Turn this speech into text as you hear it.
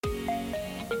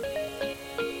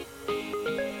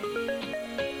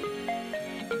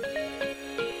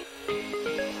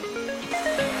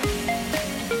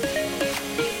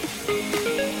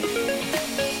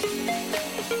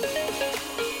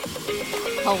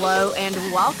Hello and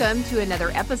welcome to another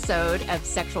episode of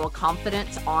Sexual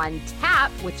Confidence on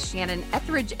Tap with Shannon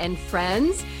Ethridge and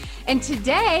friends. And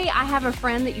today I have a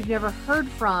friend that you've never heard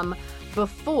from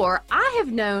before. I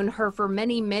have known her for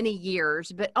many, many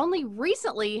years, but only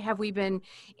recently have we been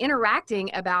interacting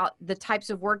about the types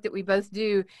of work that we both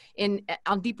do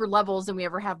on deeper levels than we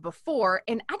ever have before.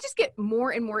 And I just get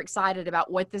more and more excited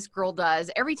about what this girl does.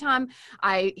 Every time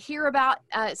I hear about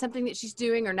something that she's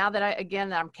doing, or now that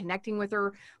I'm connecting with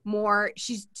her more,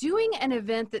 she's doing an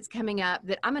event that's coming up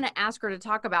that I'm going to ask her to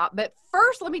talk about. But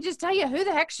first, let me just tell you who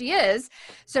the heck she is.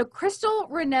 So Crystal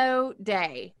Renaud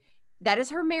Day. That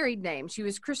is her married name. She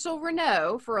was Crystal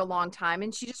Renaud for a long time,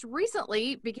 and she just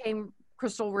recently became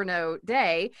Crystal Renaud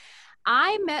Day.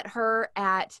 I met her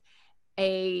at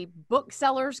a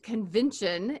booksellers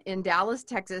convention in Dallas,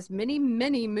 Texas, many,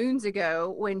 many moons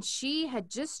ago, when she had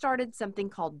just started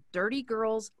something called Dirty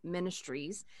Girls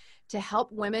Ministries to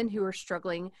help women who are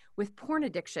struggling with porn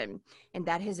addiction. And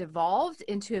that has evolved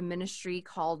into a ministry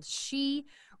called She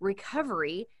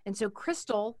Recovery. And so,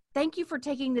 Crystal, thank you for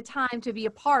taking the time to be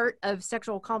a part of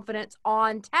Sexual Confidence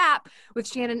on Tap with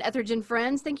Shannon Ethridge and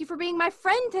friends. Thank you for being my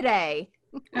friend today.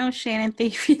 Oh, Shannon,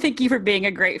 thank you for being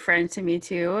a great friend to me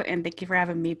too. And thank you for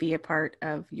having me be a part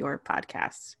of your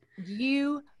podcast.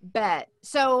 You bet.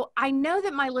 So I know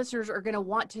that my listeners are going to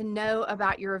want to know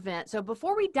about your event. So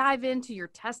before we dive into your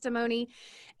testimony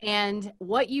and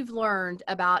what you've learned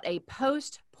about a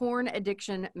post-porn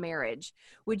addiction marriage,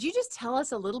 would you just tell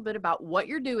us a little bit about what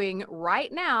you're doing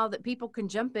right now that people can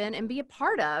jump in and be a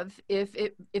part of if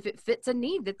it fits a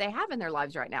need that they have in their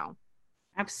lives right now?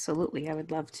 Absolutely. I would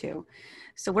love to.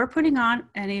 So we're putting on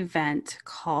an event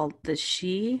called the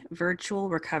She Virtual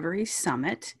Recovery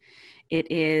Summit. It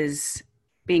is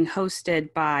being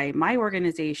hosted by my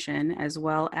organization as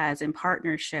well as in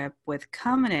partnership with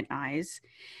Covenant Eyes.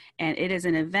 And it is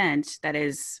an event that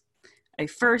is a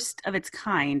first of its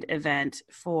kind event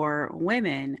for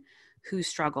women who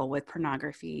struggle with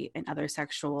pornography and other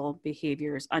sexual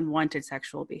behaviors, unwanted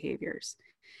sexual behaviors.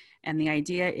 And the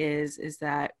idea is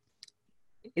that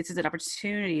it's an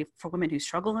opportunity for women who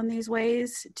struggle in these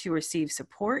ways to receive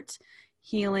support,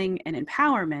 healing, and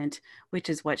empowerment, which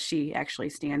is what She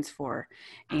actually stands for.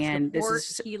 And support,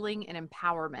 this is healing, and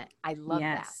empowerment. I love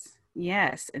that.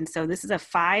 Yes. And so this is a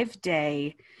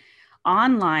 5-day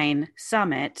online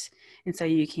summit. And so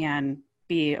you can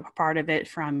be a part of it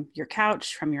from your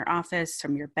couch, from your office,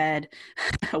 from your bed,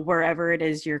 wherever it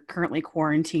is you're currently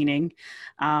quarantining,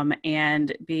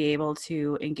 and be able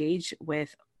to engage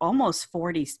with almost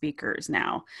 40 speakers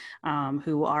now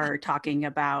who are talking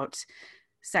about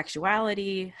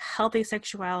sexuality, healthy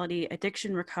sexuality,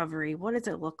 addiction recovery. What does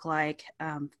it look like?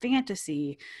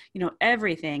 Fantasy,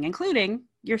 everything, including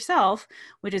yourself,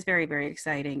 which is very, very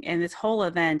exciting. And this whole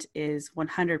event is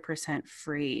 100%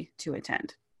 free to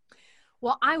attend.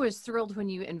 Well, I was thrilled when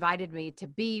you invited me to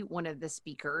be one of the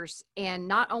speakers. And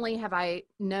not only have I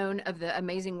known of the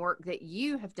amazing work that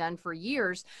you have done for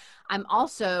years, I'm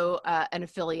also an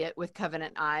affiliate with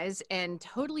Covenant Eyes and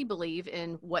totally believe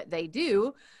in what they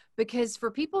do, because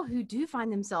for people who do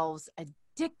find themselves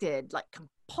addicted, like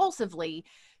compulsively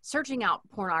searching out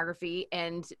pornography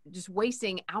and just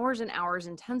wasting hours and hours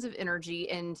and tons of energy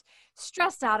and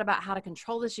stressed out about how to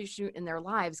control this issue in their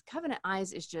lives, Covenant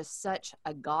Eyes is just such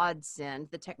a godsend.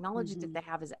 The technology that they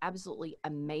have is absolutely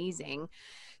amazing.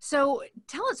 So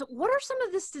tell us, what are some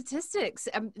of the statistics?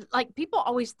 Like, people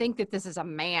always think that this is a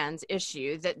man's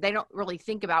issue, that they don't really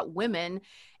think about women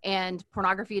and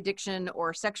pornography addiction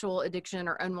or sexual addiction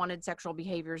or unwanted sexual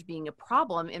behaviors being a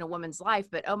problem in a woman's life.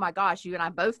 But oh my gosh, you and I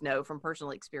both know from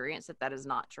personal experience that that is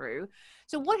not true.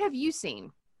 So what have you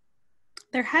seen?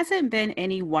 There hasn't been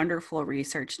any wonderful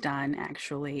research done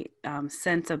actually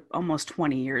since almost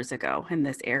 20 years ago in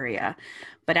this area.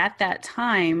 But at that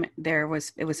time, it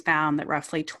was found that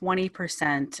roughly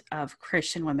 20% of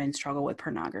Christian women struggle with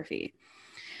pornography.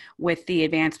 With the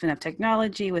advancement of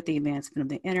technology, with the advancement of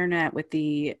the internet, with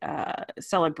the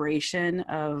celebration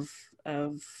of,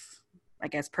 I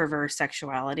guess, perverse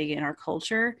sexuality in our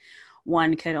culture,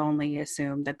 one could only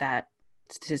assume that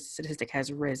statistic has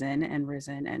risen and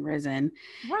risen and risen.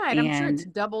 Right. I'm sure it's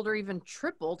doubled or even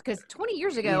tripled, because 20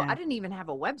 years ago, I didn't even have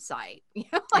a website.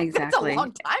 Exactly. That's a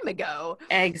long time ago.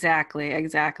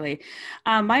 Exactly.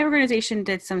 My organization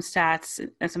did some stats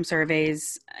and some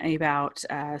surveys about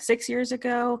 6 years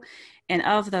ago. And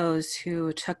of those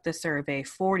who took the survey,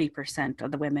 40%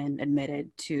 of the women admitted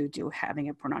to having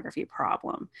a pornography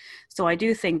problem. So I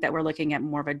do think that we're looking at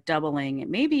more of a doubling,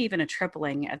 maybe even a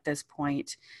tripling at this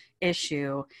point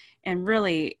issue. And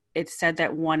really, it's said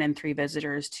that 1 in 3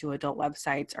 visitors to adult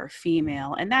websites are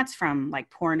female, and that's from like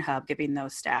Pornhub giving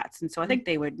those stats. And so I think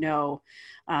they would know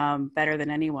better than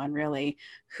anyone really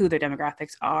who their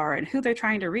demographics are and who they're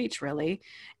trying to reach really.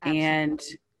 Absolutely.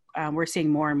 And we're seeing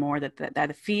more and more that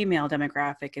the female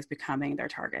demographic is becoming their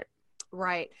target.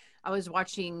 Right. I was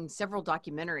watching several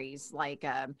documentaries like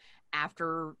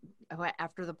after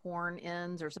the porn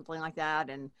ends or something like that,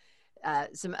 and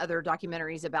some other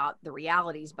documentaries about the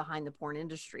realities behind the porn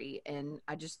industry. And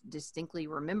I just distinctly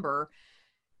remember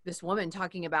this woman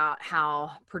talking about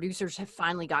how producers have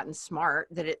finally gotten smart,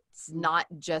 that it's not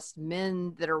just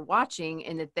men that are watching,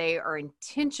 and that they are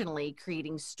intentionally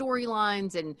creating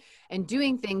storylines and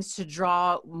doing things to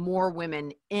draw more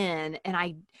women in. And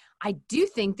I do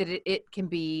think that it can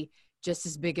be just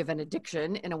as big of an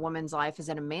addiction in a woman's life as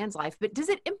in a man's life. But does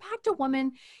it impact a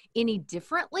woman any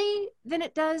differently than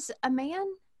it does a man?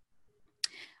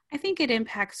 I think it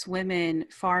impacts women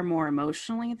far more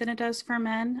emotionally than it does for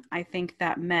men. I think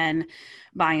that men,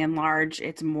 by and large,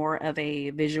 it's more of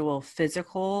a visual,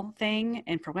 physical thing.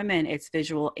 And for women, it's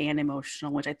visual and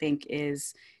emotional, which I think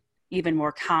is even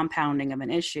more compounding of an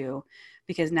issue,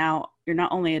 because now you're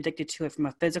not only addicted to it from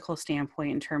a physical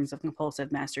standpoint in terms of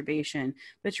compulsive masturbation,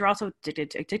 but you're also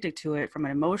addicted to it from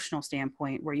an emotional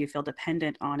standpoint where you feel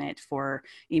dependent on it for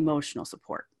emotional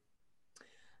support.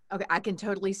 Okay, I can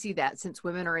totally see that. Since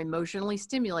women are emotionally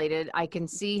stimulated, I can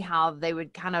see how they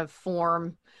would kind of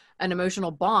form an emotional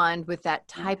bond with that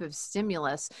type of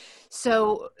stimulus.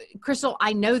 So, Crystal,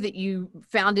 I know that you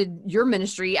founded your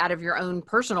ministry out of your own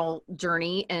personal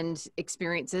journey and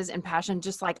experiences and passion,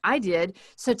 just like I did.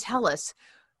 So tell us,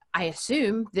 I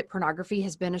assume that pornography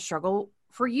has been a struggle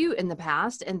for you in the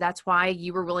past, and that's why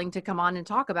you were willing to come on and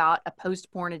talk about a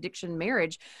post-porn addiction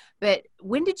marriage. But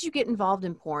when did you get involved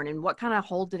in porn, and what kind of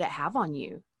hold did it have on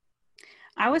you?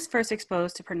 I was first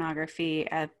exposed to pornography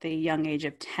at the young age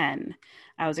of 10.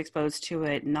 I was exposed to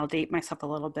it, and I'll date myself a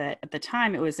little bit. At the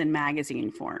time, it was in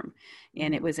magazine form,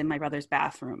 and it was in my brother's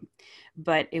bathroom.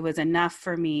 But it was enough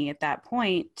for me at that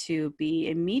point to be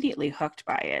immediately hooked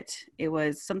by it. It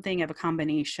was something of a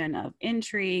combination of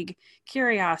intrigue,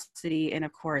 curiosity, and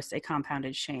of course, a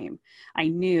compounded shame. I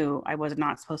knew I was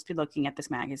not supposed to be looking at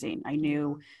this magazine. I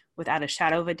knew without a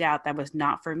shadow of a doubt that was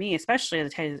not for me, especially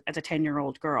as a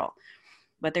 10-year-old girl.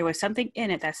 But there was something in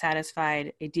it that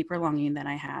satisfied a deeper longing than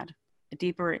I had, a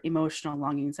deeper emotional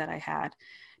longings that I had,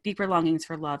 deeper longings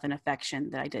for love and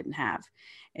affection that I didn't have.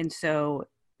 And so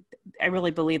I really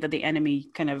believe that the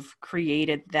enemy kind of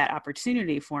created that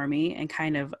opportunity for me and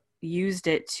kind of used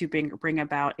it to bring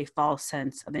about a false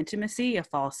sense of intimacy, a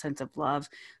false sense of love,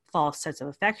 false sense of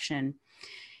affection.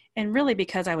 And really,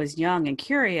 because I was young and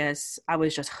curious, I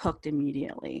was just hooked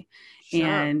immediately. Sure.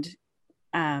 And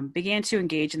began to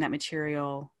engage in that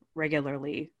material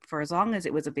regularly for as long as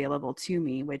it was available to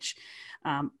me, which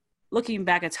looking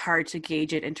back, it's hard to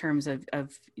gauge it in terms of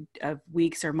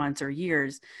weeks or months or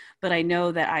years. But I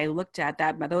know that I looked at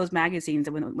those magazines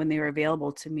when they were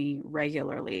available to me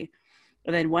regularly.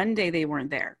 And then one day they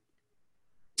weren't there.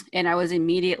 And I was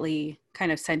immediately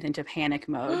kind of sent into panic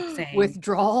mode saying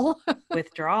withdrawal.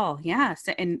 Yes.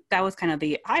 And that was kind of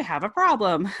I have a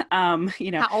problem.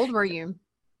 How old were you?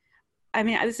 I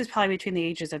mean, this is probably between the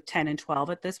ages of 10 and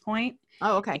 12 at this point.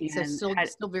 Oh, okay. So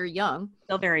still very young.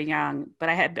 Still very young. But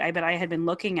I had been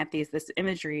looking at this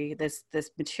imagery, this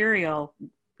material,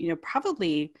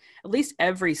 probably at least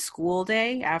every school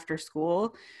day after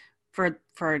school for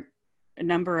a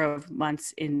number of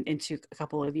months into a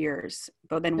couple of years.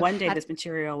 But then one day this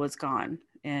material was gone.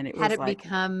 And it had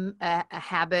become a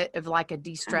habit of like a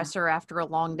de-stressor after a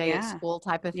long day at school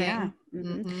type of thing. Yeah.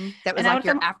 Mm-hmm. That was like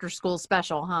your after school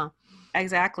special, huh?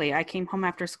 Exactly. I came home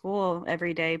after school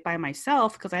every day by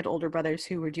myself because I had older brothers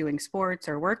who were doing sports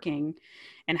or working,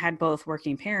 and had both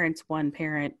working parents, one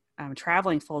parent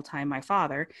traveling full-time, my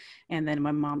father, and then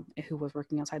my mom who was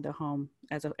working outside the home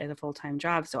as a full-time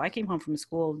job. So I came home from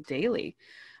school daily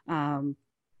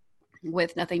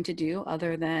with nothing to do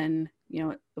other than,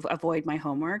 avoid my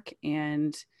homework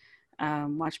and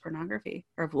watch pornography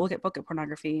or look at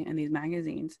pornography in these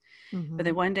magazines. Mm-hmm. But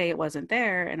then one day it wasn't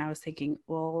there, and I was thinking,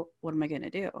 well, what am I going to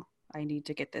do? I need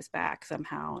to get this back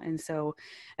somehow. And so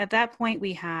at that point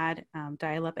we had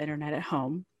dial-up internet at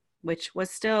home, which was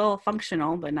still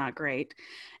functional, but not great.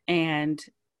 And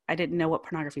I didn't know what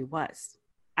pornography was.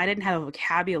 I didn't have a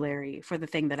vocabulary for the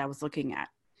thing that I was looking at.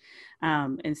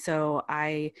 And so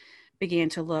I began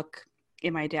to look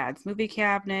in my dad's movie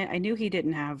cabinet. I knew he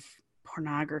didn't have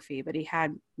pornography, but he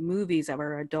had movies that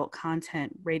were adult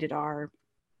content, rated R.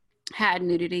 had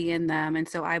nudity in them. And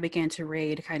so I began to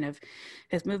raid kind of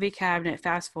his movie cabinet,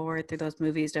 fast forward through those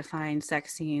movies to find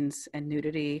sex scenes and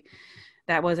nudity.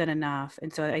 That wasn't enough.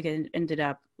 And so I ended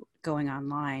up going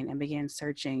online and began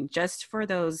searching just for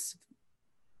those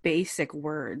basic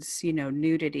words,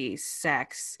 nudity,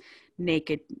 sex,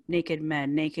 naked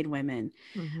men, naked women,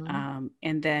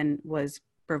 and then was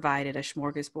provided a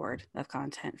smorgasbord of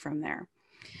content from there.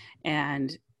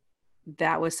 And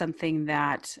that was something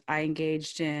that I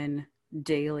engaged in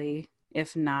daily,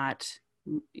 if not,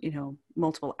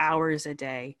 multiple hours a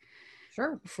day.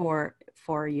 Sure.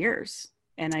 For years.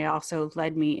 And I also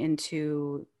led me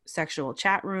into sexual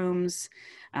chat rooms,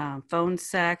 phone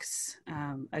sex,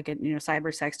 again,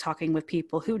 cyber sex, talking with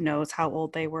people. Who knows how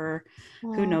old they were,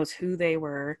 who knows who they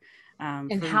were.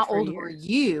 And how old were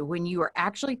you when you were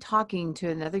actually talking to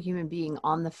another human being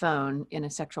on the phone in a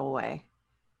sexual way?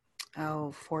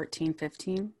 14,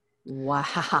 15.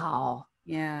 Wow.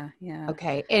 Yeah.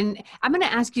 Okay. And I'm going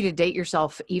to ask you to date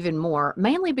yourself even more,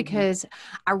 mainly because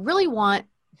I really want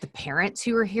the parents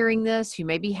who are hearing this, who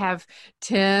maybe have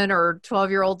 10 or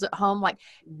 12-year-olds at home, like,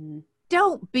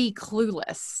 don't be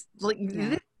clueless. Like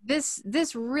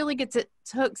this really gets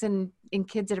its hooks in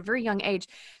kids at a very young age.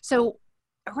 So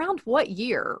around what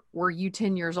year were you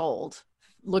 10 years old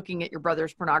looking at your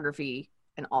brother's pornography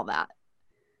and all that?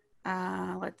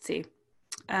 Let's see.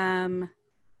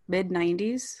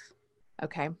 Mid-90s.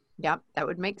 Okay. Yeah, that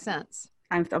would make sense.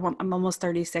 I'm almost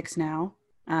 36 now.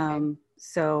 Okay.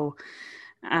 So,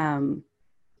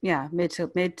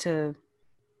 mid to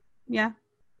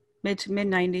mid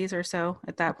 90s or so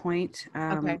at that point.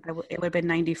 Okay. It would have been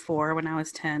 94 when I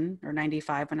was 10 or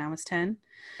 95 when I was 10.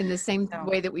 In the same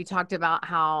way that we talked about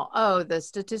how, the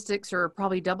statistics are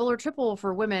probably double or triple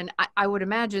for women, I would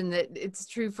imagine that it's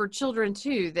true for children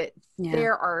too, that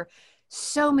there are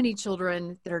so many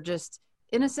children that are just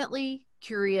innocently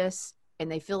curious,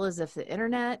 and they feel as if the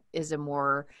internet is a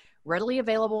more readily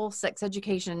available sex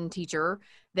education teacher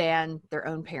than their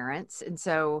own parents. And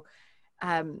so,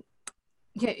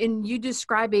 in you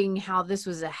describing how this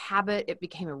was a habit, it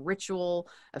became a ritual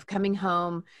of coming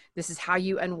home. This is how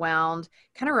you unwound.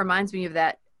 Kind of reminds me of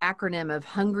that acronym of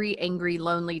hungry, angry,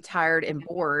 lonely, tired, and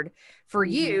bored. For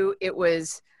you, it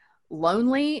was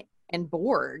lonely and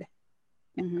bored.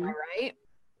 Am I right?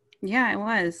 Yeah, it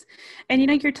was. And,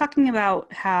 you're talking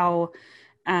about how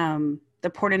the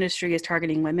porn industry is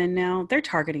targeting women now. They're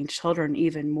targeting children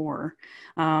even more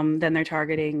than they're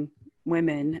targeting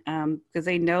women, because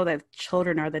they know that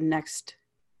children are the next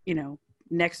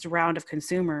round of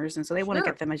consumers. And so they want to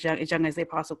get them as young as they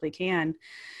possibly can.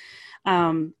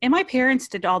 And my parents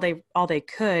did all they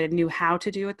could, knew how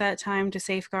to do at that time to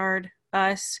safeguard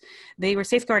us. They were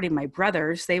safeguarding my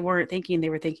brothers. They weren't thinking, they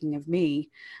were thinking of me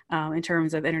in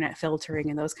terms of internet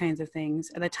filtering and those kinds of things.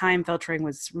 At the time, filtering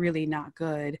was really not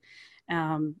good.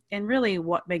 And really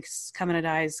what makes Come and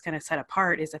Eyes kind of set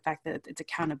apart is the fact that it's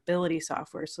accountability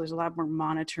software. So there's a lot more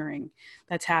monitoring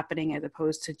that's happening as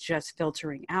opposed to just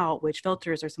filtering out, which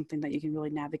filters are something that you can really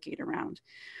navigate around.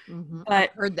 But I've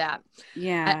heard that.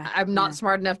 Yeah. I'm not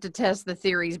smart enough to test the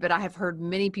theories, but I have heard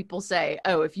many people say,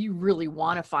 if you really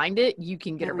want to find it, you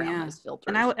can get around those filters.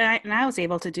 And I was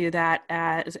able to do that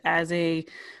as a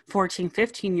 14,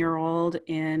 15-year-old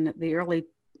in the early,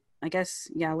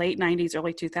 late 90s,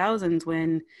 early 2000s,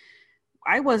 when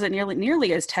I wasn't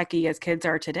nearly as techie as kids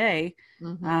are today,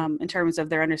 in terms of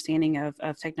their understanding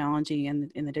of technology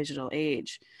in the digital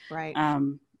age. Right.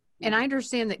 And I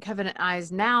understand that Covenant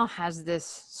Eyes now has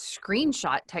this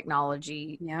screenshot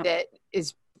technology that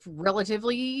is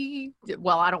relatively,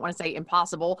 well, I don't want to say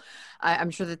impossible.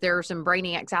 I'm sure that there are some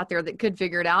brainiacs out there that could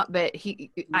figure it out, but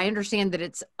I understand that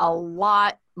it's a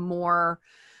lot more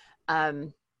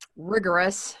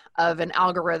rigorous of an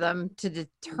algorithm to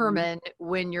determine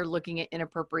when you're looking at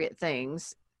inappropriate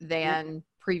things than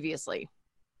previously.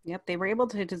 Yep. They were able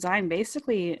to design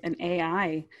basically an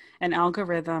AI, an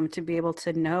algorithm to be able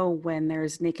to know when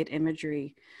there's naked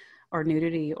imagery or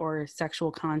nudity or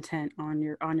sexual content on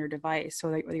your device. So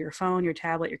like whether your phone, your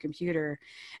tablet, your computer,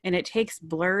 and it takes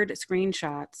blurred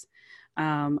screenshots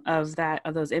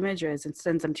of those images and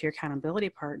sends them to your accountability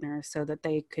partner so that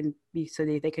they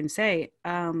can say,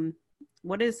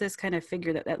 what is this kind of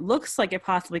figure that looks like it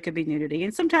possibly could be nudity?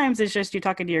 And sometimes it's just you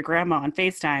talking to your grandma on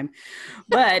FaceTime,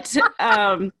 but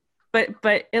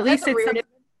at least it's something.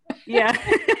 Yeah.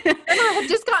 I had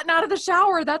just gotten out of the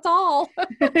shower. That's all.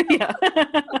 Yeah.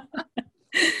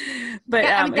 But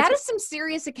yeah, I mean, that is some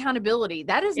serious accountability.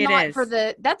 That is not for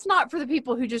that's not for the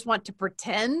people who just want to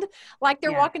pretend like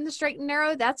they're walking the straight and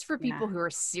narrow. That's for people who are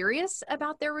serious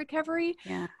about their recovery.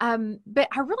 Yeah. But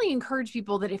I really encourage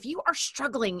people that if you are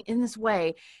struggling in this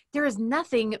way, there is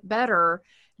nothing better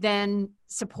than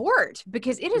support,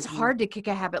 because it is hard to kick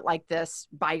a habit like this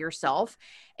by yourself.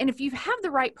 And if you have the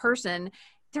right person,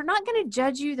 they're not going to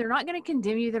judge you. They're not going to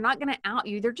condemn you. They're not going to out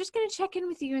you. They're just going to check in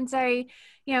with you and say,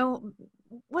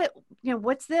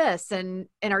 what's this? And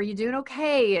are you doing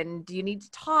okay? And do you need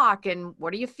to talk? And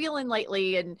what are you feeling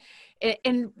lately? And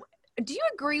do you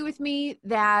agree with me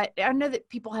that, I know that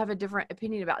people have a different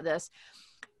opinion about this,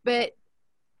 but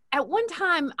at one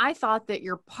time I thought that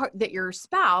your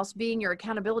spouse being your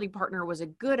accountability partner was a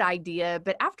good idea.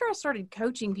 But after I started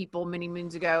coaching people many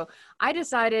moons ago, I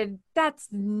decided that's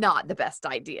not the best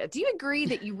idea. Do you agree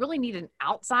that you really need an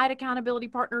outside accountability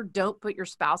partner? Don't put your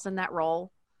spouse in that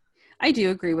role. I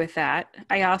do agree with that.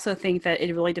 I also think that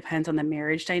it really depends on the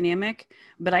marriage dynamic,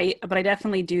 but I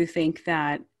definitely do think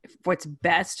that what's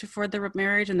best for the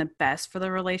marriage and the best for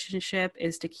the relationship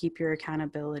is to keep your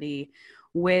accountability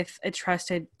with a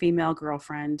trusted female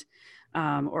girlfriend,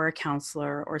 or a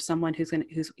counselor, or someone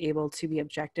who's able to be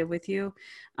objective with you.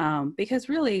 Because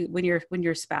really, when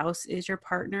your spouse is your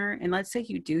partner, and let's say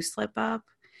you do slip up,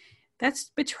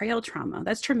 that's betrayal trauma.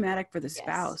 That's traumatic for the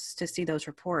spouse to see those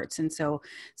reports. And so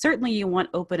certainly you want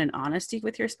open and honesty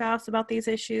with your spouse about these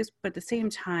issues, but at the same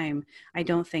time, I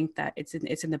don't think that it's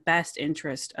in the best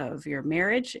interest of your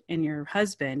marriage and your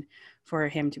husband for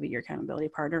him to be your accountability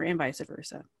partner, and vice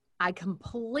versa. I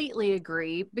completely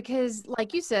agree, because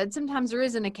like you said, sometimes there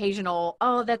is an occasional,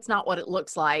 oh, that's not what it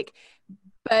looks like.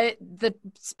 But the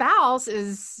spouse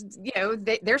is,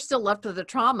 they're still left with the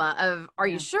trauma of, are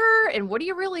you sure? And what are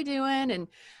you really doing? And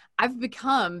I've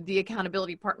become the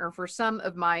accountability partner for some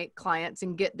of my clients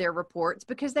and get their reports,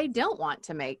 because they don't want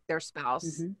to make their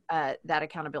spouse that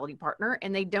accountability partner,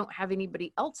 and they don't have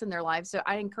anybody else in their lives. So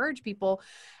I encourage people,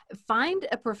 find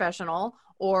a professional,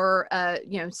 or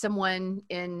someone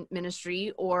in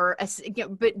ministry, or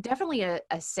but definitely a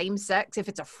same sex. If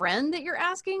it's a friend that you're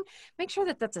asking, make sure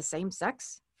that that's a same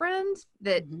sex friend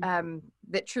that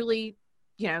that truly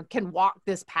can walk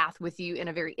this path with you in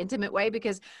a very intimate way,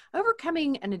 because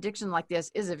overcoming an addiction like this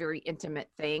is a very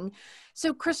intimate thing.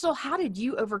 So Crystal, how did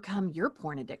you overcome your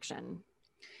porn addiction?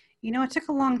 It took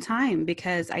a long time,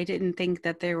 because I didn't think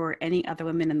that there were any other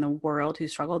women in the world who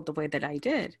struggled the way that I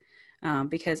did.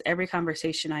 Because every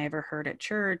conversation I ever heard at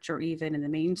church, or even in the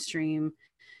mainstream,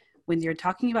 when you're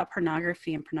talking about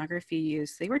pornography and pornography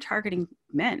use, they were targeting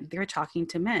men. They were talking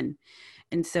to men.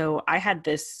 And so I had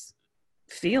this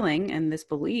feeling and this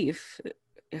belief,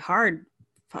 a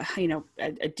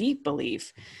deep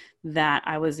belief, that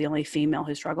I was the only female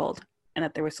who struggled, and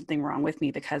that there was something wrong with me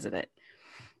because of it.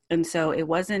 And so it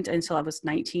wasn't until I was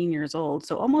 19 years old,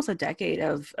 so almost a decade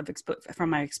from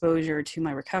my exposure to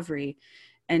my recovery,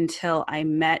 until I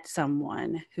met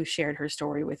someone who shared her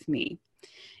story with me.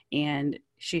 And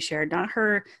she shared not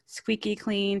her squeaky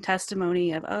clean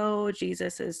testimony of, oh,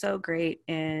 Jesus is so great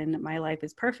and my life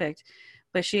is perfect,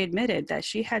 but she admitted that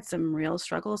she had some real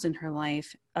struggles in her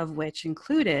life, of which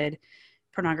included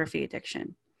pornography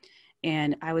addiction.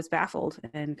 And I was baffled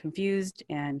and confused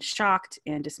and shocked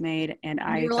and dismayed. And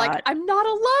I thought, like, I'm not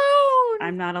alone.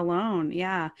 I'm not alone.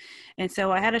 Yeah. And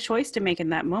so I had a choice to make in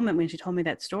that moment when she told me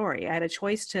that story. I had a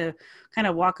choice to kind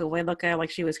of walk away, look at her like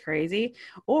she was crazy,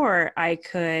 or I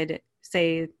could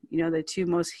say, the two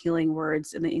most healing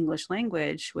words in the English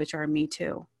language, which are me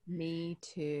too. Me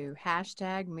too.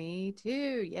 Hashtag me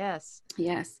too. Yes.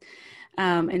 Yes.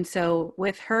 And so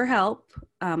with her help,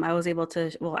 I was able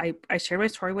to, I shared my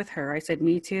story with her. I said,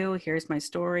 me too. Here's my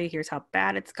story. Here's how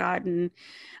bad it's gotten.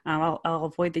 I'll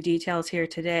avoid the details here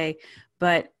today,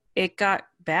 but it got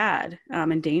bad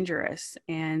and dangerous.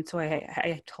 And so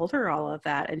I told her all of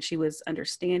that, and she was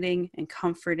understanding and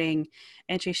comforting.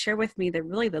 And she shared with me that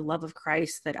really the love of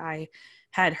Christ that I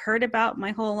had heard about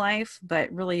my whole life,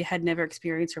 but really had never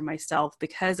experienced for myself,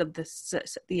 because of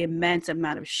the immense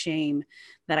amount of shame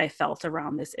that I felt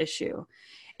around this issue.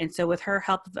 And so with her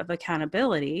help of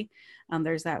accountability,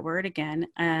 there's that word again,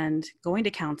 and going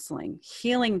to counseling,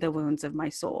 healing the wounds of my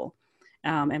soul,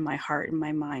 and my heart and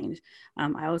my mind,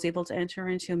 I was able to enter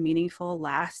into a meaningful,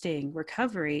 lasting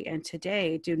recovery. And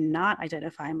today do not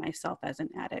identify myself as an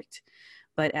addict,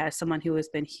 but as someone who has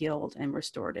been healed and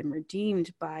restored and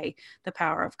redeemed by the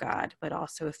power of God, but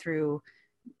also through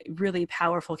really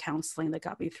powerful counseling that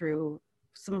got me through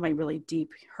some of my really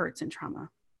deep hurts and trauma.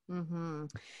 Mm-hmm.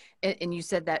 And you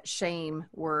said that shame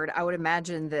word. I would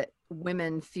imagine that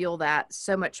women feel that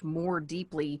so much more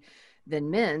deeply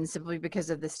than men, simply because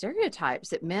of the stereotypes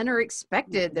that men are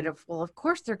expected that if, well, of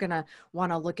course they're going to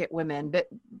want to look at women, but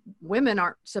women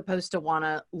aren't supposed to want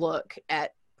to look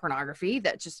at pornography.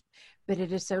 That's just, but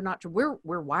it is so not true.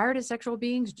 We're wired as sexual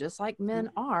beings just like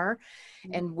men are,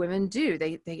 and women do.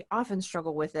 They often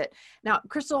struggle with it. Now,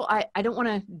 Crystal, I don't want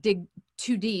to dig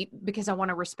too deep because I want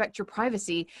to respect your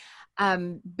privacy.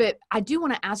 But I do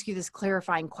want to ask you this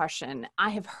clarifying question.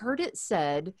 I have heard it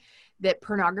said that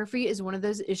pornography is one of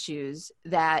those issues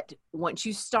that once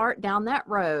you start down that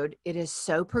road, it is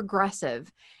so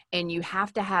progressive and you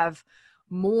have to have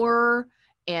more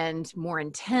and more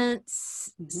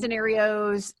intense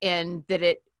scenarios, and that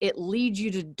it leads you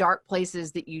to dark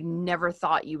places that you never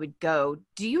thought you would go.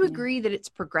 Do you agree that it's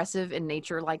progressive in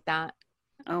nature like that?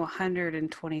 Oh,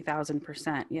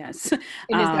 120,000%. Yes. And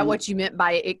is that what you meant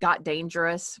by it got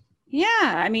dangerous? Yeah.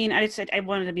 I mean, I said, I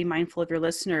wanted to be mindful of your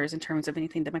listeners in terms of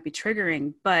anything that might be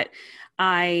triggering, but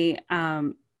I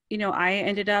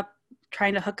ended up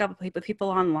trying to hook up with people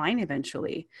online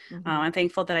eventually. I'm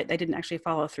thankful that I didn't actually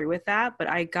follow through with that, but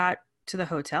I got to the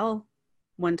hotel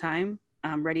one time,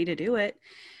 ready to do it.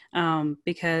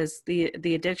 Because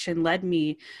the addiction led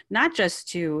me not just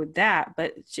to that,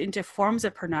 but into forms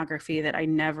of pornography that I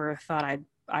never thought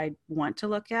I'd want to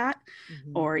look at,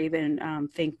 or even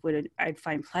think I'd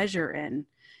find pleasure in,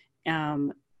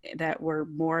 that were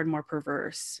more and more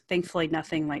perverse. Thankfully,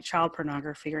 nothing like child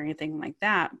pornography or anything like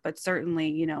that, but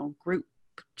certainly,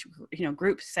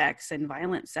 group sex and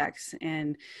violent sex,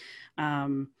 and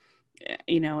and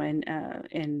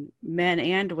men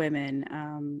and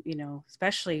women,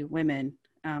 especially women.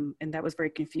 And that was very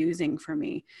confusing for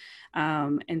me.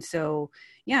 And so,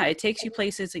 yeah, it takes you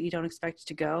places that you don't expect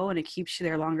to go, and it keeps you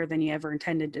there longer than you ever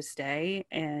intended to stay.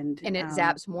 And it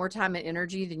zaps more time and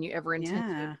energy than you ever intended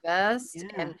to invest. Yeah,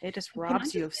 and it just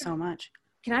robs you of so much.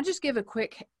 Can I just give a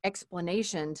quick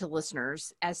explanation to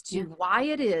listeners as to why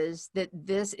it is that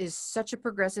this is such a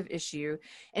progressive issue,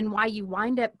 and why you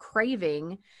wind up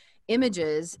craving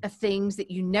images of things that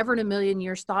you never in a million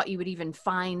years thought you would even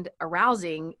find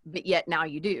arousing, but yet now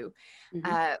you do.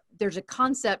 There's a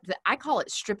concept that I call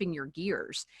it stripping your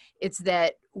gears. It's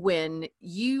that when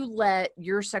you let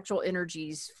your sexual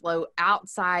energies flow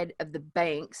outside of the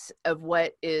banks of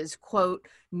what is, quote,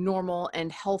 normal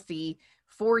and healthy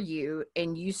for you,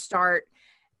 and you start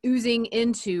oozing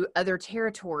into other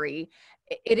territory,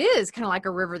 it is kind of like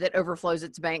a river that overflows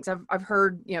its banks. I've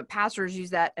heard, pastors use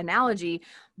that analogy,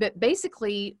 but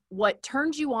basically what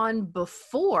turns you on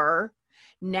before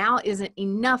now isn't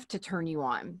enough to turn you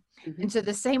on. And so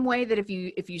the same way that if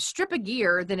you strip a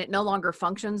gear, then it no longer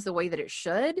functions the way that it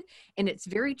should. And it's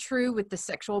very true with the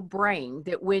sexual brain,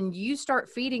 that when you start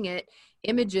feeding it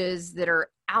images that are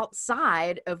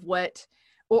outside of what,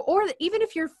 or even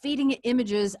if you're feeding it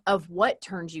images of what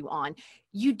turns you on,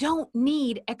 you don't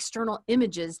need external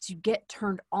images to get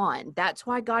turned on. That's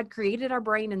why God created our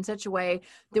brain in such a way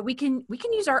that we can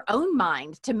use our own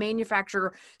mind to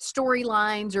manufacture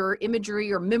storylines or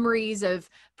imagery or memories of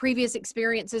previous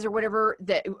experiences or whatever,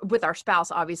 that with our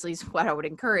spouse obviously is what I would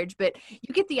encourage, but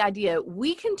you get the idea.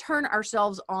 We can turn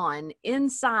ourselves on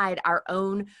inside our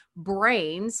own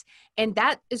brains, and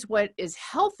that is what is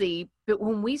healthy. But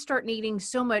when we start needing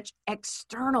so much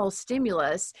external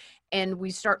stimulus, and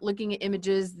we start looking at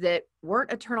images that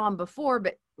weren't a turn on before,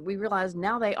 but we realize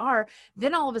now they are,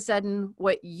 then all of a sudden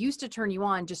what used to turn you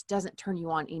on just doesn't turn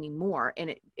you on anymore.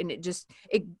 And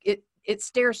it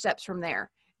stair steps from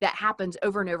there. That happens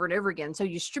over and over and over again. So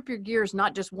you strip your gears,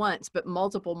 not just once, but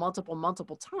multiple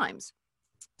times.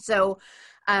 So,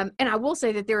 and I will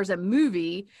say that there's a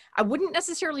movie, I wouldn't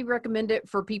necessarily recommend it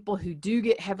for people who do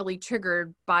get heavily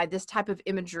triggered by this type of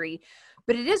imagery,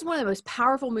 but it is one of the most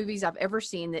powerful movies I've ever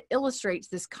seen that illustrates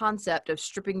this concept of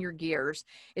stripping your gears.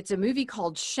 It's a movie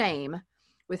called Shame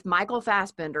with Michael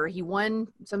Fassbender. He won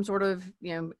some sort of,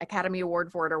 Academy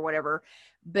Award for it or whatever,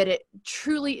 but it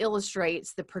truly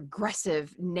illustrates the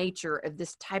progressive nature of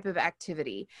this type of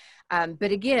activity.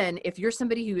 But again, if you're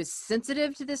somebody who is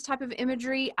sensitive to this type of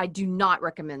imagery, I do not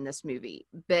recommend this movie.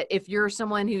 But if you're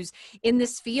someone who's in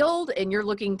this field and you're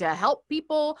looking to help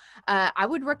people, I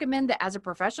would recommend that as a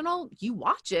professional, you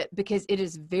watch it because it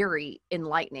is very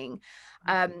enlightening.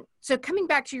 So coming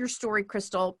back to your story,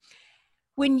 Crystal,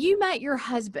 when you met your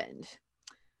husband,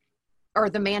 or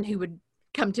the man who would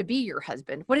come to be your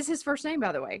husband, what is his first name,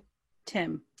 by the way?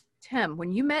 Tim. Tim.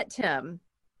 When you met Tim,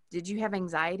 did you have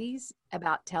anxieties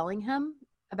about telling him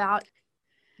about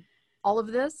all of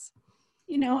this?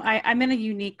 I'm in a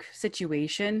unique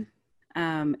situation,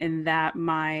 in that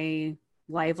my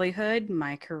livelihood,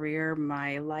 my career,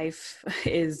 my life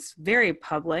is very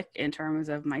public in terms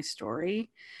of my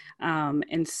story.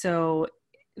 And so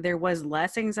there was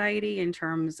less anxiety in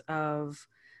terms of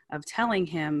telling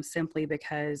him, simply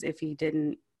because if he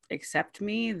didn't accept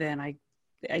me, then I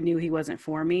knew he wasn't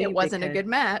for me. It wasn't a good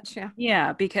match. Yeah.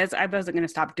 Yeah, because I wasn't going to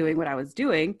stop doing what I was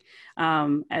doing.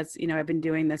 As you know, I've been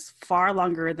doing this far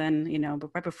longer than,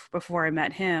 right before I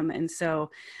met him. And so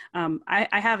I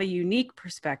have a unique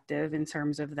perspective in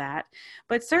terms of that.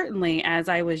 But certainly as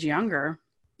I was younger,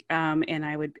 and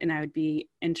I would be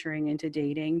entering into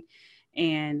dating,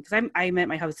 and because I met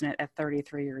my husband at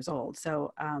 33 years old.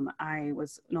 So I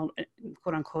was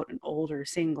quote unquote an older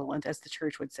single, as the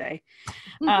church would say.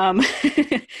 A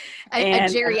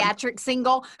geriatric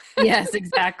single. Yes,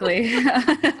 exactly.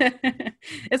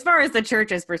 As far as the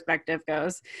church's perspective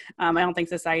goes, I don't think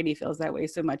society feels that way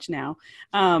so much now.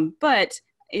 But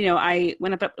when I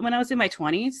was in my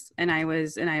 20s and I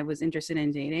was interested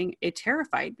in dating, it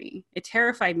terrified me. It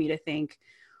terrified me to think,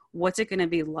 what's it going to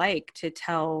be like to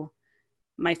tell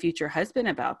my future husband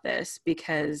about this?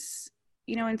 Because,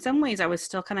 in some ways I was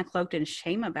still kind of cloaked in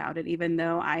shame about it, even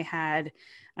though I had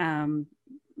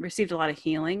received a lot of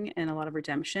healing and a lot of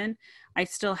redemption. I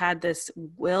still had this,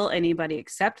 will anybody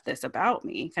accept this about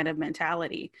me kind of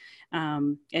mentality?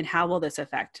 And how will this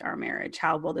affect our marriage?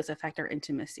 How will this affect our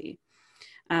intimacy?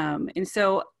 And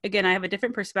so again, I have a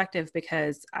different perspective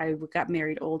because I got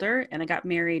married older and I got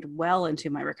married well into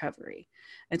my recovery.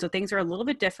 And so things are a little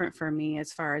bit different for me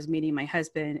as far as meeting my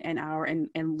husband and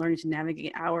learning to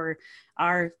navigate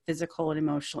our physical and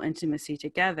emotional intimacy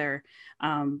together.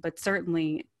 But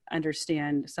certainly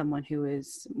understand someone who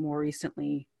is more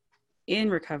recently in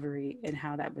recovery and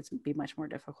how that would be much more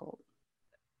difficult.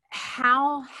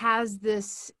 How has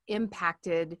this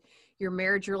impacted your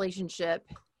marriage relationship,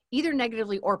 either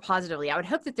negatively or positively? I would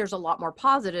hope that there's a lot more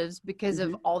positives because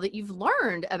of all that you've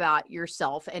learned about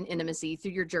yourself and intimacy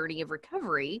through your journey of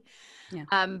recovery. Yeah.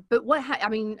 But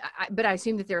but I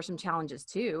assume that there are some challenges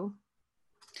too.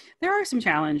 There are some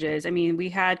challenges. I mean, we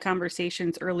had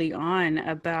conversations early on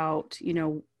about,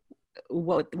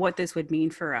 what this would mean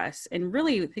for us. And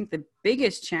really, I think the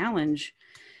biggest challenge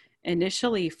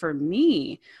initially for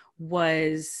me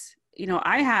was,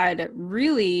 I had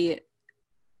really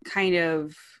kind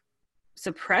of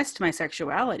suppressed my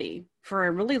sexuality for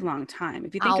a really long time.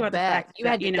 If you think about the fact you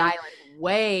had to dial it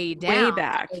way down, way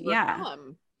back.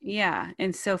 Yeah.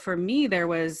 And so for me, there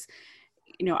was,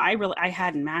 I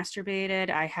hadn't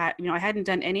masturbated. I hadn't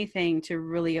done anything to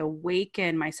really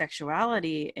awaken my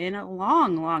sexuality in a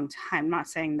long, long time. I'm not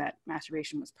saying that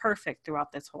masturbation was perfect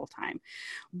throughout this whole time,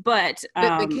 but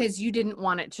because you didn't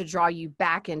want it to draw you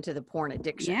back into the porn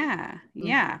addiction.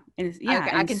 Yeah. And,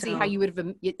 I can see how you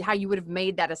would have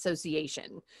made that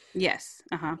association. Yes.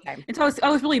 Okay. And so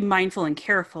I was really mindful and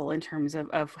careful in terms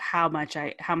of how much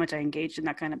I engaged in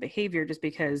that kind of behavior, just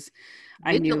because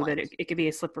I knew that it could be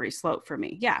a slippery slope for me.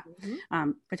 Yeah.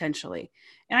 Potentially.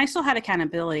 And I still had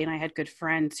accountability and I had good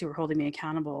friends who were holding me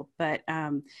accountable. But,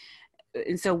 and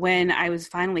so when I was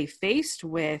finally faced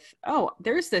with,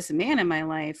 there's this man in my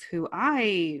life who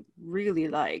I really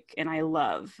like and I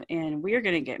love, and we're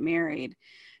going to get married,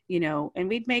 and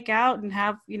we'd make out and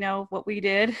have, what we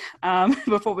did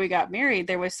before we got married,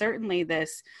 there was certainly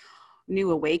this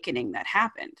new awakening that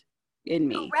happened in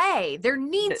me. Hooray! There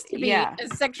needs to be a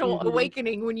sexual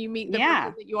awakening when you meet the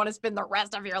person that you want to spend the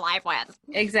rest of your life with.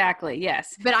 Exactly.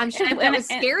 Yes. But I'm sure that was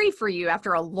scary for you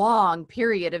after a long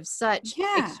period of such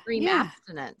extreme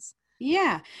abstinence.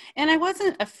 Yeah. And I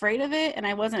wasn't afraid of it and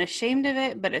I wasn't ashamed of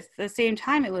it. But at the same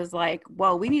time, it was like,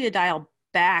 well, we need to dial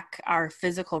back our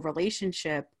physical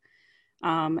relationship,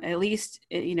 at least,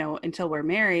 until we're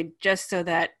married, just so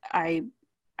that I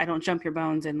don't jump your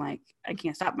bones and I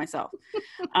can't stop myself,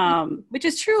 which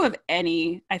is true of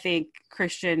any, I think,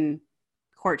 Christian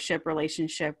courtship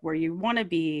relationship where you want to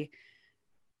be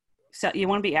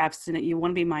abstinent, you want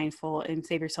to be mindful and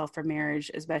save yourself for marriage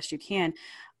as best you can.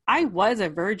 I was a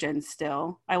virgin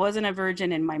still. I wasn't a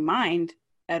virgin in my mind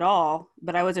at all,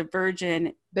 but I was a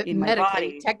virgin in my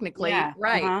body. Technically,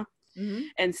 right. Uh-huh. Mm-hmm.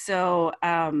 And so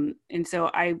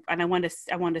I wanted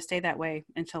to stay that way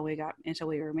until we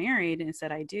were married, and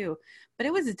said I do. But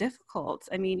it was difficult.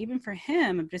 I mean, even for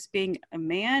him, just being a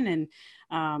man,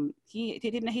 and he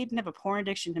didn't have a porn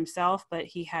addiction himself, but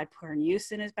he had porn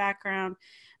use in his background,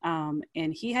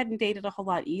 and he hadn't dated a whole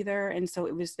lot either. And so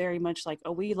it was very much like,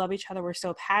 oh, we love each other, we're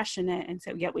so passionate, and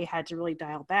so yet we had to really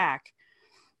dial back.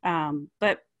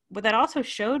 But what that also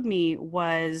showed me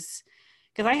was,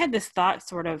 because I had this thought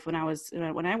sort of when I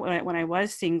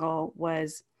was single,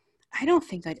 was I don't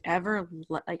think I'd ever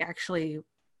actually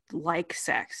like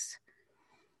sex.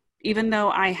 Even though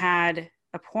I had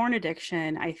a porn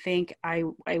addiction, I think I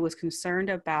was concerned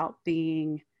about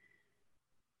being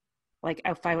like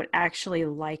if I would actually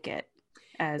like it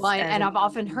Well, as and a I've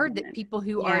often heard that woman. people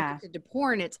who are Yeah. addicted to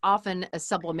porn, it's often a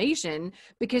sublimation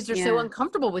because they're so Yeah.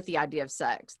 uncomfortable with the idea of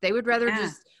sex. They would rather Yeah.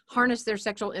 just harness their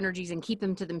sexual energies and keep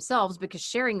them to themselves because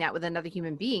sharing that with another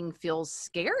human being feels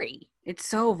scary. It's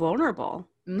so vulnerable.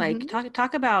 Like Hmm.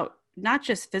 talk about not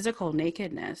just physical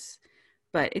nakedness,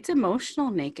 but it's emotional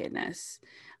nakedness,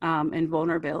 and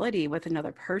vulnerability with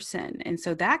another person. And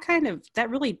so that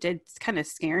really did kind of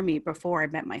scare me before I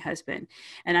met my husband.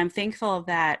 And I'm thankful of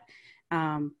that,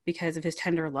 because of his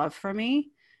tender love for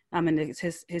me, and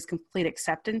his complete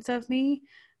acceptance of me.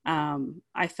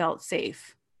 I felt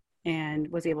safe and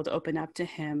was able to open up to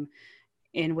him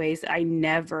in ways that I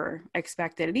never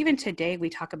expected. And even today we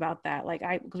talk about that.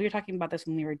 Because we were talking about this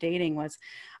when we were dating, was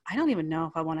I don't even know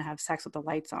if I want to have sex with the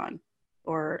lights on,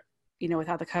 or,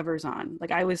 without the covers on.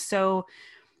 Like I was so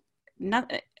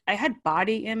not, I had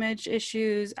body image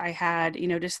issues. I had,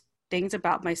 just things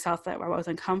about myself that I was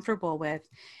uncomfortable with.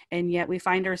 And yet we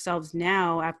find ourselves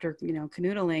now after,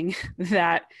 canoodling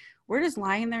that we're just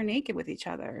lying there naked with each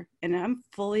other and I'm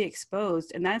fully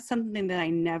exposed. And that's something that I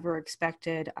never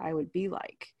expected I would be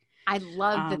like. I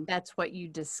love that that's what you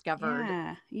discovered.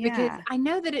 Yeah. Because Yeah. I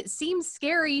know that it seems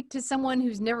scary to someone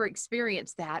who's never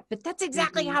experienced that, but that's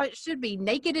exactly Mm-hmm. how it should be,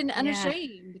 naked and Yeah.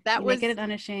 unashamed. That was, Naked and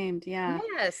unashamed. Yeah.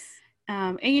 yes.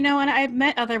 And I've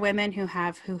met other women who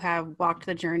have walked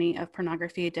the journey of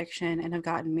pornography addiction and have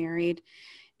gotten married,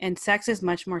 and sex is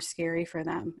much more scary for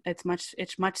them. It's much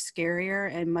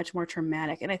scarier and much more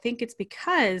traumatic. And I think it's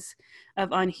because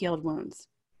of unhealed wounds.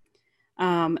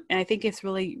 And I think it's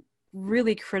really,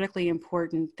 really critically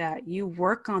important that you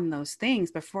work on those things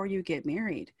before you get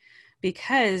married,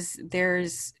 because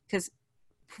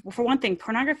for one thing,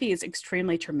 pornography is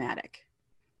extremely traumatic.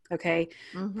 Okay.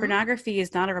 Mm-hmm. Pornography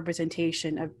is not a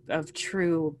representation of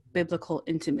true biblical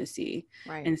intimacy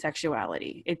Right. and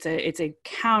sexuality. It's a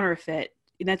counterfeit.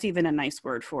 And that's even a nice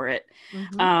word for it.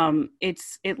 Mm-hmm.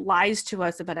 It lies to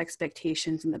us about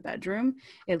expectations in the bedroom.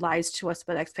 It lies to us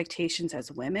about expectations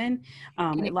as women.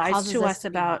 And It it lies causes to us us to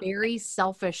be about very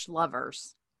selfish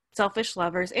lovers. selfish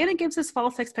lovers, and it gives us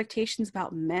false expectations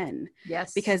about men.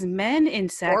 Yes. Because men in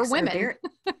sex or women. are very,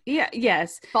 yeah,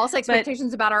 yes. False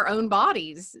expectations about our own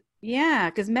bodies. Yeah,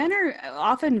 because men are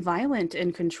often violent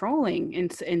and controlling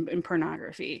in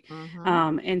pornography.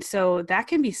 Mm-hmm. And so that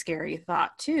can be scary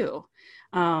thought too.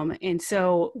 And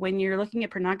so when you're looking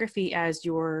at pornography as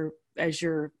your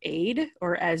aid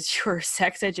or as your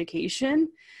sex education,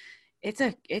 it's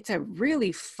a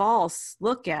really false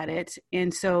look at it.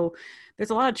 And so there's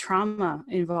a lot of trauma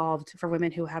involved for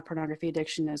women who have pornography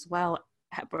addiction as well,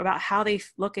 about how they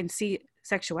look and see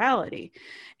sexuality.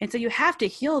 And so you have to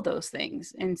heal those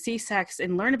things and see sex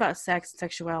and learn about sex and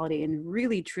sexuality in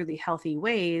really truly healthy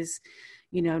ways.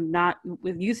 Not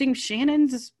with using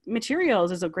Shannon's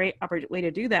materials is a great way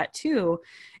to do that too,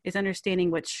 is understanding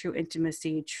what true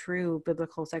intimacy, true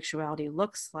biblical sexuality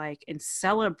looks like, and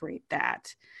celebrate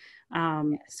that.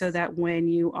 Yes. So that when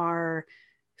you are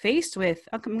faced with,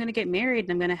 okay, I'm going to get married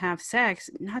and I'm going to have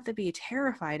sex, not to be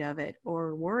terrified of it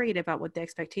or worried about what the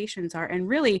expectations are. And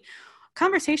really,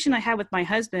 conversation I had with my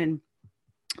husband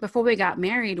before we got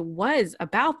married was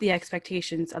about the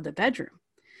expectations of the bedroom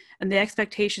and the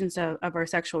expectations of our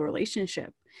sexual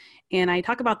relationship. And I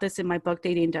talk about this in my book,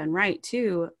 Dating Done Right,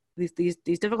 too. These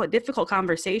difficult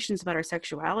conversations about our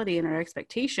sexuality and our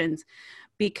expectations,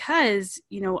 because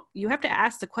you have to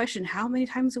ask the question, how many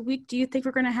times a week do you think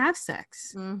we're going to have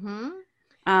sex? Mm-hmm.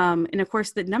 And of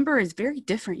course the number is very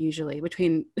different usually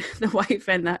between the wife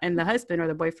and the husband, or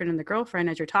the boyfriend and the girlfriend,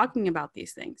 as you're talking about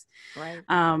these things. Right.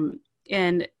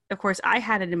 And of course I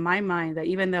had it in my mind that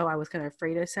even though I was kind of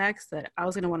afraid of sex, that I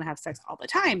was going to want to have sex all the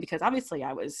time, because obviously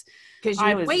because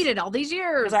you waited all these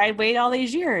years. Because I waited all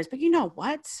these years. But you know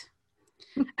what?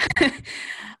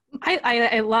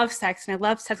 I love sex, and I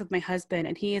love sex with my husband,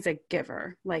 and he is a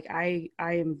giver. Like I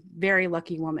am a very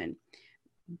lucky woman,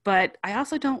 but I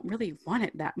also don't really want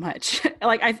it that much.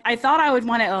 Like I thought I would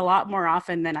want it a lot more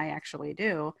often than I actually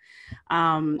do.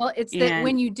 Well, it's that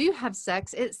when you do have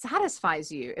sex, it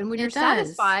satisfies you. And when you're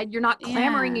satisfied, you're not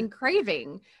clamoring and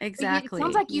craving. Exactly. It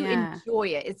sounds like you enjoy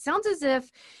it. It sounds as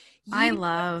if I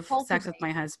love sex with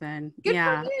my husband. Good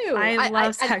for you. I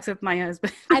love sex with my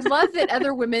husband. I love that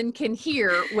other women can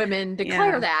hear women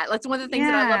declare that. That's one of the things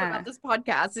that I love about this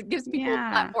podcast. It gives people a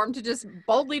platform to just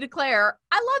boldly declare,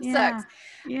 I love sex.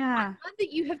 Yeah. I love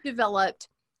that you have developed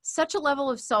such a level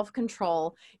of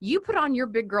self-control. You put on your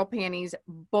big girl panties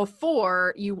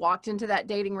before you walked into that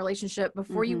dating relationship,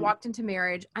 before you walked into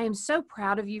marriage. I am so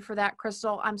proud of you for that,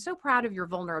 Crystal. I'm so proud of your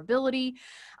vulnerability.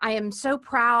 I am so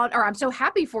proud, or I'm so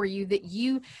happy for you that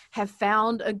you have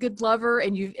found a good lover,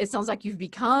 and it sounds like you've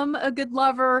become a good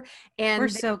lover. And we're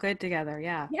so good together.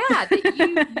 Yeah. Yeah.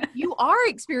 That you are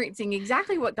experiencing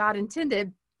exactly what God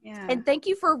intended. Yeah. And thank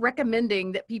you for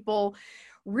recommending that people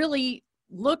really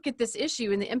look at this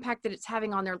issue and the impact that it's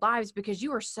having on their lives, because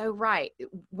you are so right.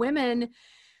 Women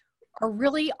are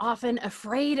really often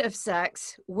afraid of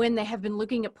sex when they have been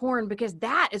looking at porn, because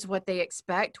that is what they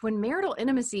expect, when marital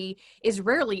intimacy is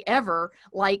rarely ever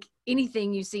like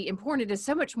anything you see in porn. It is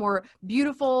so much more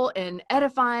beautiful and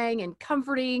edifying and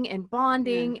comforting and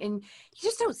bonding. And you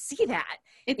just don't see that.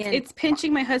 It's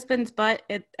pinching my husband's butt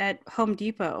at Home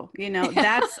Depot.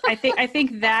 That's, I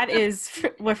think that is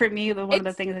for me, one of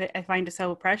the things that I find is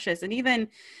so precious. And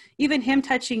even him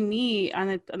touching me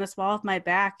on the small of my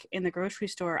back in the grocery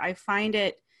store, I find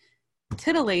it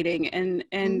titillating and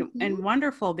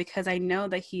wonderful, because I know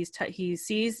that he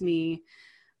sees me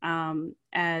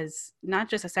as not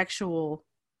just a sexual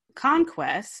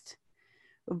conquest,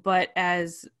 but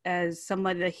as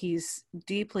somebody that he's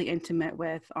deeply intimate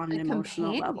with on an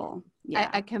emotional level.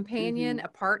 A companion, a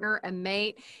partner, a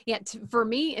mate. Yeah. For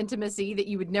me, intimacy that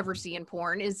you would never see in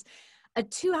porn is a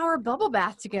 2-hour bubble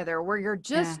bath together where you're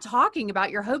just talking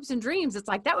about your hopes and dreams. It's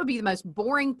like, that would be the most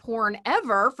boring porn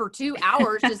ever for 2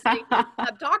 hours, just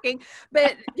stop talking.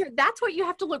 But that's what you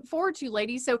have to look forward to,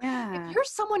 ladies. So if you're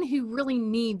someone who really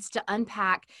needs to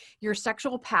unpack your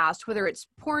sexual past, whether it's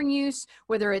porn use,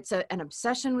 whether it's an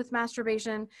obsession with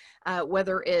masturbation,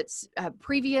 whether it's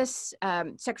previous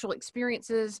sexual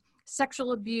experiences,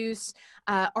 sexual abuse,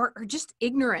 or just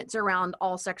ignorance around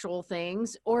all sexual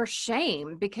things, or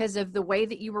shame because of the way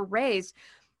that you were raised,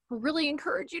 we really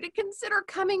encourage you to consider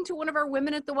coming to one of our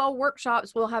Women at the Well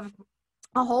workshops. We'll have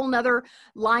a whole nother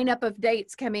lineup of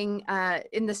dates coming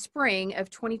in the spring of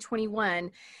 2021.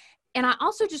 And I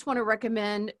also just want to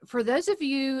recommend, for those of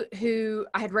you who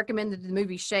I had recommended the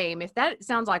movie Shame, if that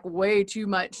sounds like way too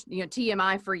much,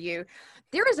 TMI for you,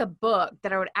 there is a book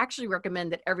that I would actually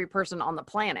recommend that every person on the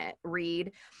planet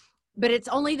read, but it's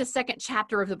only the second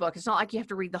chapter of the book. It's not like you have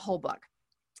to read the whole book.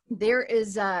 There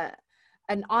is an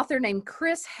author named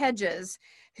Chris Hedges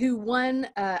who won,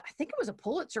 I think it was a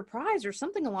Pulitzer Prize or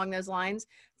something along those lines,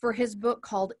 for his book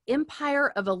called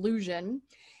Empire of Illusion.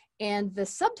 And the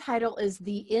subtitle is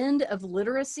The End of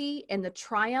Literacy and the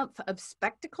Triumph of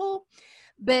Spectacle.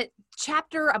 But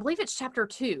I believe it's chapter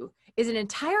 2, is an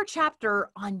entire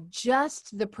chapter on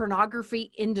just the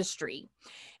pornography industry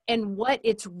and what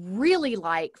it's really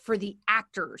like for the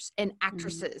actors and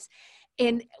actresses.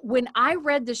 And when I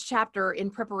read this chapter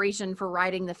in preparation for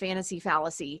writing The Fantasy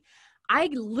Fallacy, I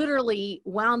literally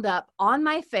wound up on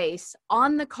my face,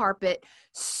 on the carpet,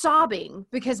 sobbing,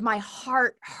 because my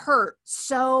heart hurt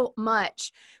so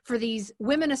much for these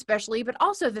women especially, but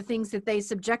also the things that they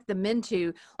subject the men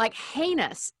to, like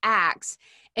heinous acts,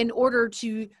 in order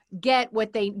to get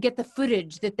the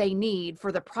footage that they need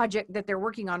for the project that they're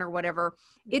working on or whatever.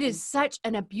 It is such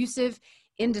an abusive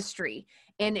industry.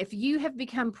 And if you have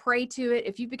become prey to it,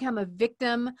 if you become a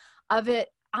victim of it,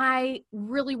 I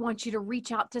really want you to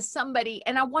reach out to somebody,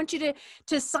 and I want you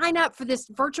to sign up for this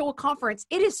virtual conference.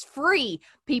 It is free,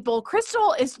 people.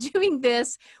 Crystal is doing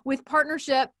this with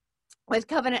partnership with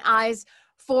Covenant Eyes.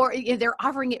 They're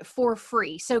offering it for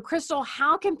free. So Crystal,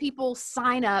 how can people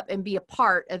sign up and be a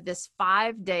part of this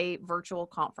 5-day virtual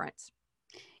conference?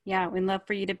 Yeah, we'd love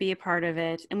for you to be a part of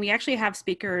it. And we actually have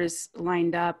speakers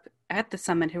lined up at the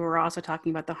summit who are also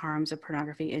talking about the harms of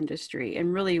pornography industry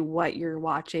and really what you're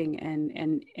watching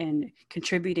and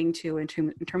contributing to in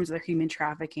terms of the human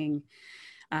trafficking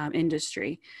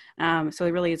industry. So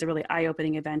it really is a really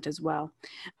eye-opening event as well.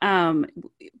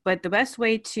 But the best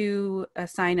way to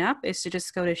sign up is to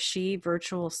just go to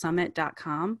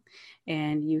shevirtualsummit.com,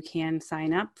 and you can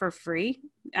sign up for free.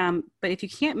 But if you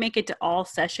can't make it to all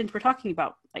sessions, we're talking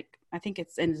about, like, I think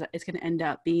it's going to end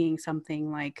up being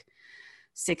something like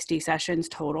 60 sessions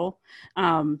total.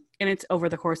 And it's over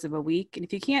the course of a week. And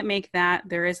if you can't make that,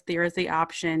 there is the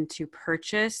option to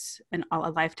purchase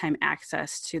a lifetime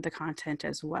access to the content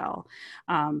as well.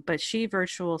 But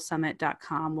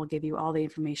shevirtualsummit.com will give you all the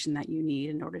information that you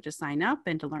need in order to sign up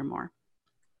and to learn more.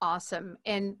 Awesome.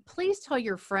 And please tell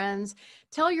your friends,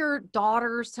 tell your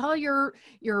daughters, tell your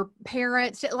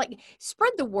parents, like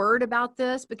spread the word about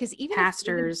this, because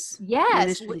Pastors, yes,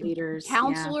 ministry leaders,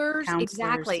 counselors, counselors.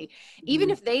 exactly.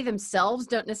 Even if they themselves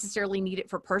don't necessarily need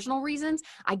it for personal reasons,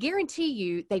 I guarantee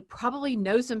you they probably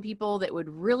know some people that would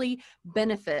really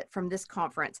benefit from this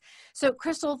conference. So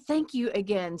Crystal, thank you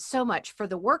again so much for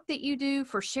the work that you do,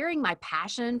 for sharing my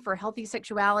passion for healthy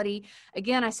sexuality.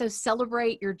 Again, I so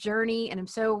celebrate your journey, and I'm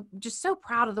just so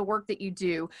proud of the work that you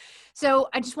do. So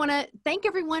I just want to thank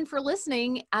everyone for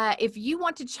listening. If you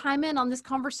want to chime in on this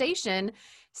conversation,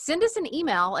 send us an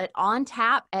email at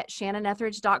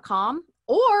ontap@shannonethridge.com,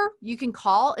 or you can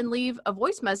call and leave a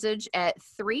voice message at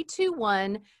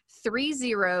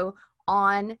 321-30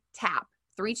 on tap.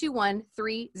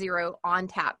 321-30 on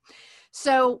tap.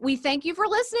 So we thank you for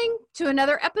listening to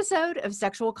another episode of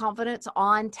Sexual Confidence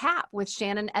on Tap with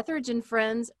Shannon Ethridge and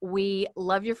friends. We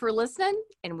love you for listening,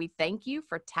 and we thank you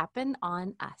for tapping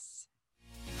on us.